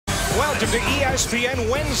Welcome to ESPN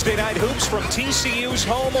Wednesday Night Hoops from TCU's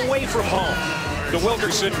home away from home. The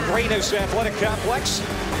Wilkerson Greatest Athletic Complex.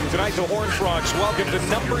 Tonight the Horned Frogs welcome to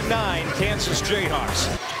number 9 Kansas Jayhawks.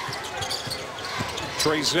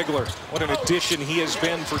 Trey Ziegler, what an addition he has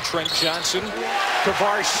been for Trent Johnson.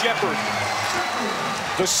 Kavar Shepard,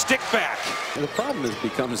 the stick back. And the problem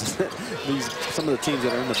becomes some of the teams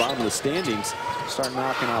that are in the bottom of the standings start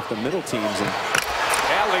knocking off the middle teams. And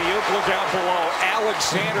alley-oop, look out below.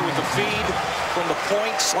 Alexander with the feed from the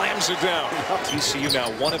point, slams it down. TCU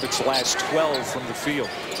now one of its last 12 from the field.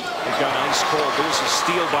 They've got ice cold. There's a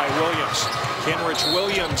steal by Williams. Kenrich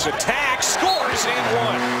Williams attacks, scores, and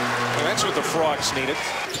one. And that's what the Frogs needed.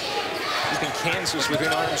 Keeping Kansas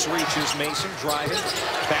within arm's reach is Mason driving.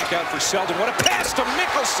 Back out for Selden. What a pass to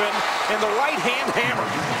Mickelson and the right-hand hammer.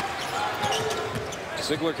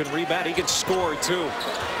 Ziegler can rebound. He can score, too.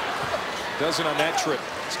 Doesn't on that trip.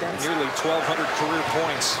 He's got nearly 1,200 career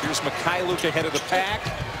points. Here's Mikhailuk ahead of the pack.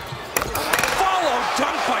 Follow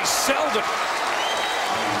dunk by Selden.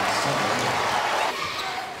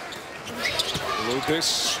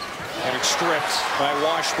 Lucas, and it's stripped by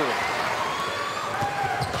Washburn.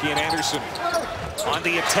 Kian Anderson on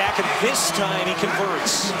the attack, and this time he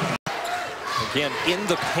converts. Again, in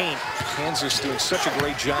the paint. Kansas doing such a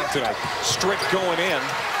great job tonight. Strick going in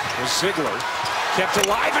with Ziegler. Kept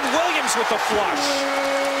alive, and Williams with the flush.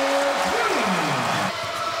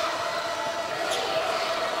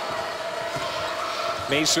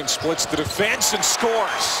 Mason splits the defense and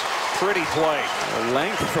scores. Pretty play.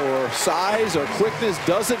 length or size or quickness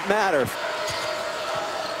doesn't matter.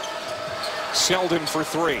 Selden for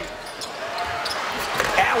 3.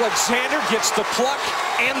 Alexander gets the pluck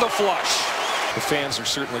and the flush. The fans are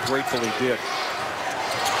certainly grateful he did.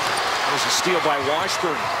 There's a steal by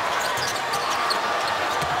Washburn.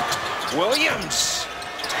 Williams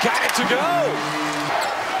got it to go.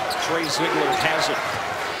 Trey Ziegler has it.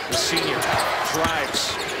 The senior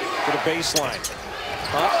drives to the baseline.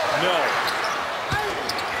 Up, no.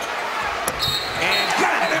 And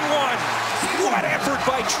got it and one. What effort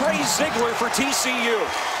by Trey Ziegler for TCU.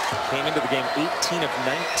 Came into the game 18 of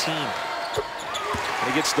 19. And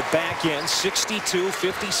he gets the back end, 62-57,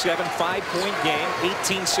 5-point game,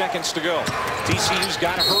 18 seconds to go. TCU's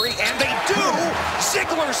got to hurry, and they do!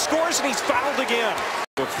 Ziegler scores, and he's fouled again.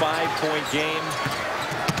 A 5-point game.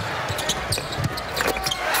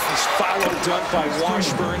 He's followed dunk by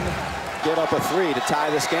Washburn. Get up a 3 to tie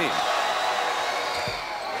this game.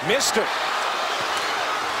 Missed it.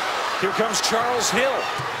 Here comes Charles Hill.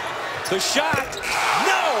 The shot,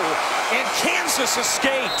 no! And Kansas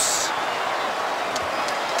escapes.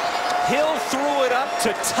 Hill threw it up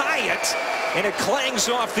to tie it, and it clangs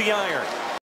off the iron.